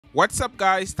What's up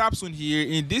guys, Tapson here.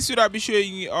 In this video I'll be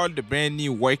showing you all the brand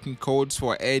new working codes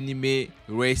for Anime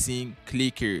Racing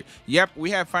Clicker. Yep,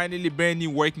 we have finally brand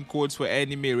new working codes for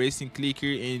Anime Racing Clicker.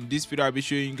 In this video I'll be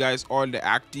showing you guys all the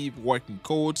active working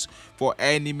codes for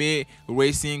Anime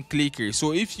Racing Clicker.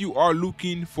 So if you are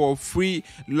looking for free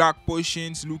luck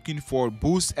potions, looking for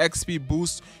boost XP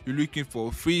boost, you're looking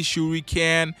for free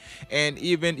shuriken, and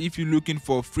even if you're looking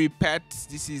for free pets,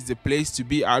 this is the place to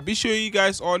be. I'll be showing you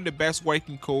guys all the best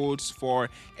working codes for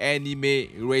Anime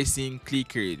Racing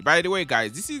Clicker. By the way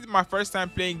guys, this is my first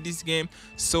time playing this game,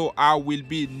 so I will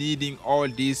be needing all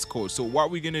these codes. So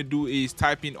what we're gonna do is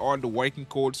type in all the working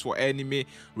codes for Anime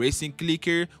Racing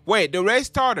Clicker. Wait, the race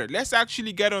started. Let's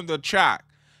actually get on the track.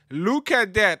 Look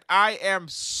at that. I am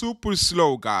super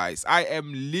slow guys. I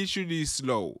am literally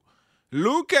slow.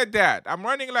 Look at that. I'm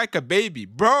running like a baby,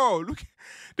 bro. Look,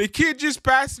 the kid just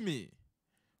passed me,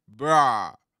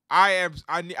 bruh.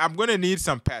 I'm gonna need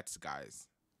some pets, guys.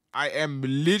 I am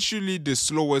literally the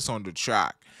slowest on the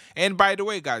track. And by the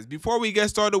way guys, before we get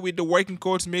started with the working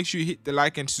codes, make sure you hit the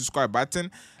like and subscribe button.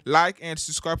 Like and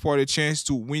subscribe for the chance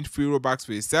to win free Robux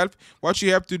for yourself. What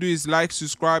you have to do is like,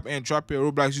 subscribe, and drop your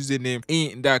Roblox username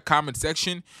in the comment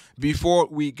section before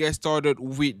we get started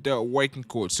with the working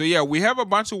codes. So yeah, we have a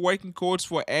bunch of working codes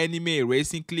for Anime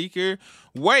Racing Clicker.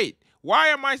 Wait, why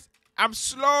am I'm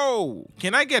slow?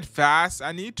 Can I get fast?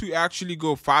 I need to actually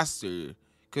go faster,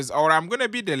 or I'm gonna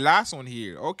be the last one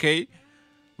here. Okay,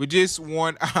 we just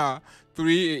won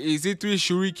three. Is it 3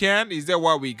 shuriken? Is that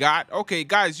what we got? Okay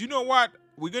guys, you know what,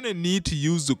 we're gonna need to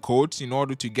use the codes in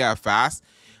order to get fast.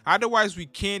 Otherwise we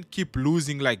can't keep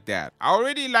losing like that. I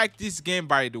already like this game,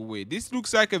 by the way. This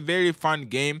looks like a very fun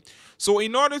game. So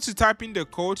in order to type in the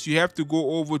codes, you have to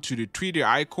go over to the Twitter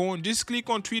icon. Just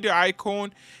click on Twitter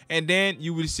icon, and then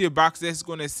you will see a box that's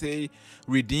gonna say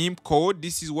redeem code.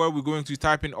 This is where we're going to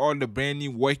type in all the brand new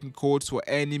working codes for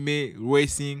Anime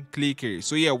Racing Clicker.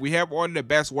 So yeah, we have all the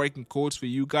best working codes for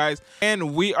you guys,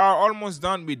 and we are almost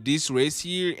done with this race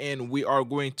here, and we are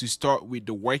going to start with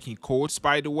the working codes.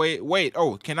 By the way, wait,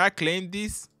 oh, can I claim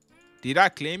this? Did I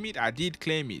claim it? I did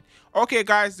claim it. Okay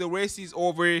guys, the race is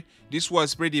over. This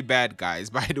was pretty bad guys.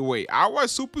 By the way, I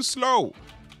was super slow.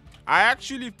 I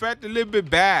actually felt a little bit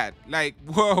bad. Like,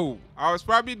 whoa, I was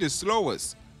probably the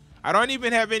slowest. I don't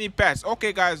even have any pets.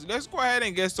 Okay guys, let's go ahead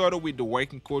and get started with the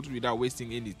working codes without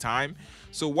wasting any time.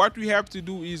 So what we have to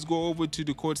do is go over to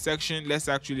the code section. Let's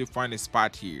actually find a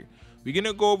spot here. We're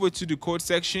gonna go over to the code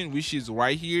section, which is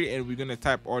right here, and we're gonna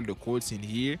type all the codes in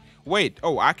here. Wait,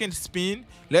 oh, I can spin.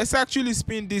 Let's actually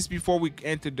spin this before we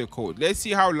enter the code. Let's see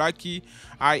how lucky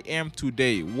I am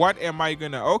today. What am I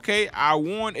gonna? Okay, I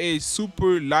won a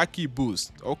super lucky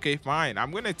boost. Okay, fine,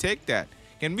 I'm gonna take that.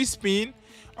 Can we spin?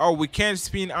 Oh, we can't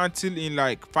spin until in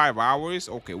like 5 hours.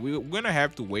 Okay, we're gonna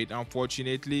have to wait,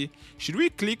 unfortunately. Should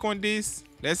we click on this?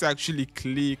 Let's actually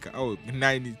click. Oh,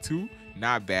 92,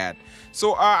 not bad.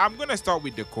 So I'm gonna start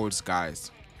with the codes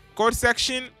guys. Code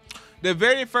section, the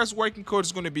very first working code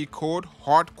is gonna be code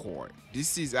hardcore.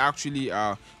 This is actually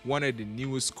one of the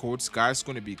newest codes guys. It's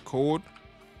gonna be code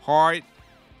hard.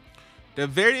 The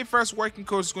very first working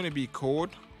code is gonna be code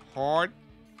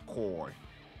hardcore.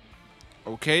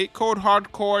 Okay, code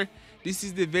hardcore. This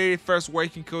is the very first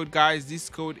working code guys. This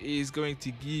code is going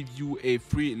to give you a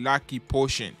free lucky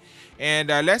potion, and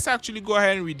let's actually go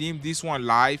ahead and redeem this one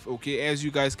live. Okay, as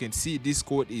you guys can see, this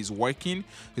code is working.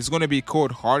 It's going to be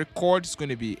code hardcore. It's going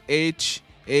to be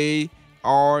HARDCORE.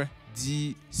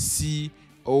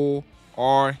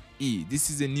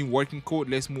 This is a new working code.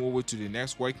 Let's move over to the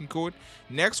next working code.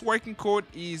 Next working code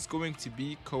is going to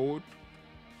be code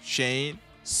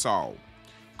chainsaw.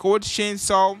 Code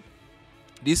chainsaw.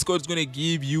 This code is going to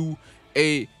give you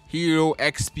a hero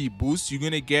XP boost. You're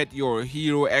going to get your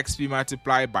hero XP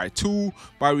multiplied by 2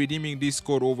 by redeeming this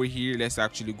code over here. Let's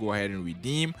actually go ahead and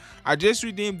redeem. I just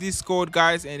redeemed this code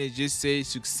guys, and it just says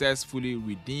successfully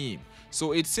redeemed.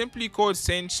 So it's simply code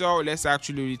chainsaw. Let's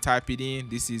actually retype it in.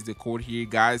 This is the code here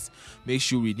guys. Make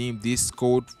sure you redeem this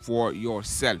code for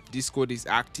yourself. This code is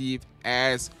active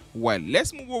as well.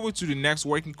 Let's move over to the next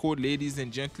working code, ladies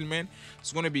and gentlemen.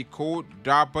 It's going to be code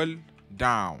double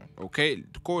down. Okay,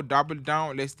 code double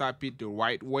down. Let's type it the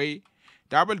right way.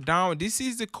 Double down. This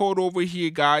is the code over here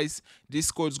guys.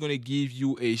 This code is going to give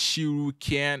you a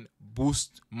shuriken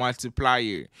boost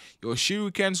multiplier. Your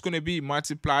shuriken is going to be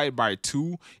multiplied by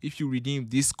 2 if you redeem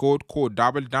this code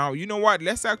double down. You know what,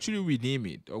 let's actually redeem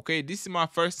it. Okay, this is my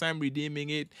first time redeeming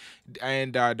it,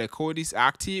 and the code is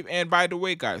active. And by the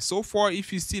way guys, so far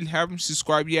if you still haven't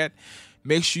subscribed yet,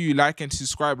 Make sure you like and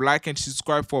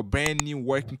subscribe for brand new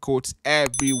working codes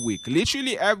every week.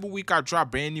 Literally every week I drop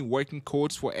brand new working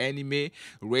codes for anime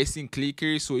racing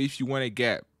clickers. So if you want to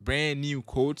get brand new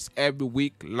codes every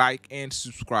week, like and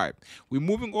subscribe. We're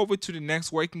moving over to the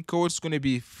next working code. It's going to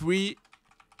be free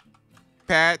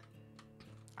pet.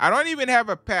 I don't even have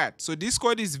a pet, so this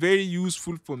code is very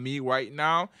useful for me right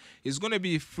now. It's going to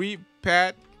be free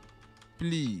pet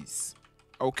please.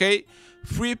 Okay,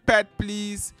 free pet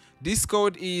please. This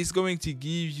code is going to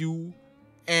give you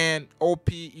an OP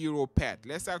hero pet.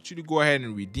 Let's actually go ahead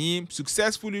and redeem.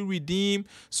 Successfully redeem.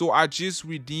 So I just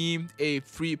redeemed a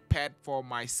free pet for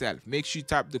myself. Make sure you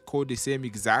type the code the same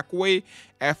exact way: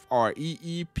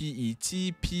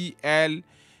 FREEPETPLEASE.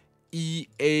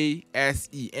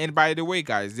 And by the way,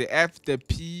 guys, the F, the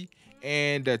P,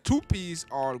 and the 2 P's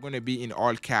are going to be in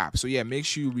all caps. So yeah, make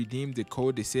sure you redeem the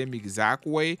code the same exact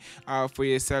way for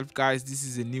yourself, guys. This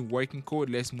is a new working code.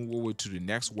 Let's move over to the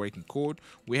next working code.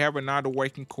 We have another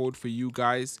working code for you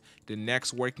guys. The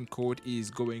next working code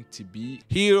is going to be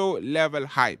hero level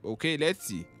hype. Okay, let's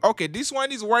see. Okay, this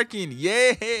one is working.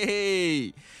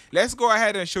 Yay! Let's go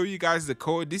ahead and show you guys the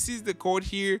code. This is the code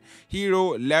here,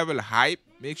 hero level hype.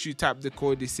 Make sure you type the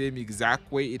code the same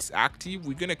exact way it's active.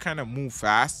 We're gonna kind of move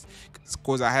fast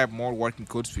because I have more working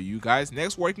codes for you guys.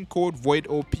 Next working code, void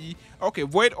OP. Okay,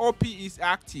 void OP is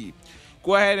active.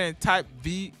 Go ahead and type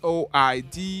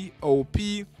VOID-OP.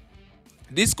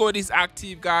 This code is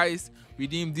active, guys.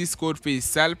 Redeem this code for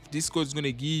yourself. This code is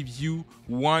gonna give you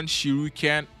 1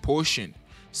 shuriken potion.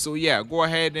 So yeah, go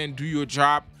ahead and do your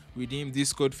job. Redeem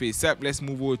this code for yourself. Let's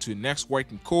move over to the next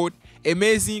working code,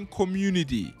 amazing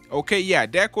community. Okay, yeah,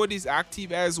 that code is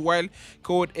active as well.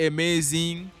 Code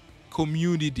amazing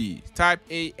community. Type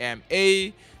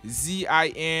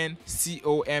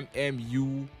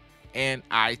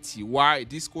AMAZINCOMMUNITY.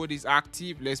 This code is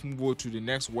active. Let's move over to the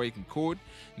next working code.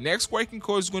 Next working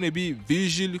code is going to be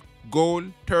visual goal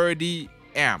 30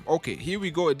 am. Okay, here we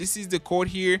go. This is the code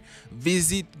here,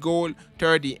 visit goal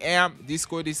 30 am. This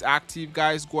code is active,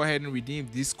 guys. Go ahead and redeem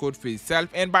this code for yourself.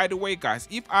 And by the way, guys,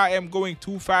 if I am going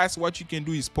too fast, what you can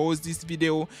do is pause this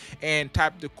video and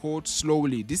type the code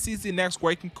slowly. This is the next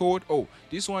working code. Oh,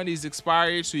 this one is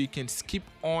expired, so you can skip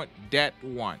on that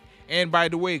one. And by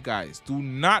the way, guys, do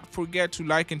not forget to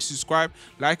like and subscribe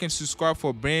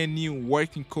for brand new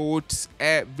working codes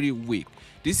every week.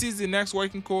 This is the next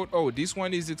working code. Oh, this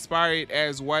one is expired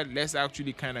as well. Let's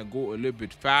actually kind of go a little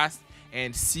bit fast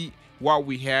and see what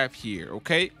we have here.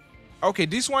 Okay,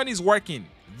 this one is working.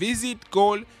 Visit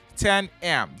goal 10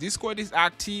 am. This code is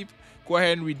active. Go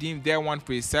ahead and redeem that one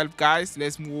for yourself, guys.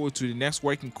 Let's move over to the next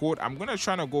working code. I'm gonna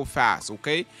try to go fast.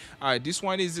 Okay, this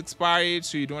one is expired,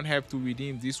 so you don't have to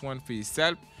redeem this one for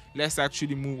yourself. Let's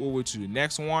actually move over to the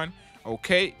next one.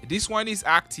 Okay, this one is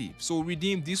active, so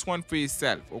redeem this one for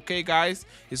yourself. Okay, guys,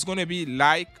 it's gonna be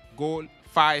like goal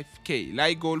 5k.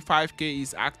 Like goal 5k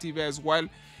is active as well.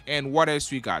 And what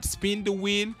else we got? Spin the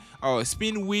wheel.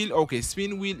 Spin wheel. Okay,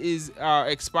 spin wheel is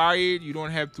expired. You don't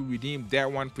have to redeem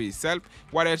that one for yourself.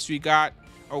 What else we got?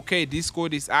 Okay, this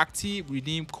code is active.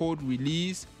 Redeem code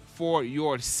release for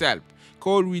yourself.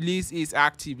 Code release is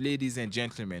active, ladies and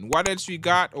gentlemen. What else we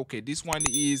got? Okay, this one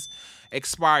is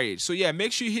expired. So yeah,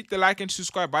 make sure you hit the like and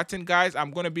subscribe button, guys. I'm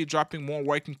gonna be dropping more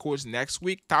working codes next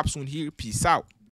week. Top soon here. Peace out.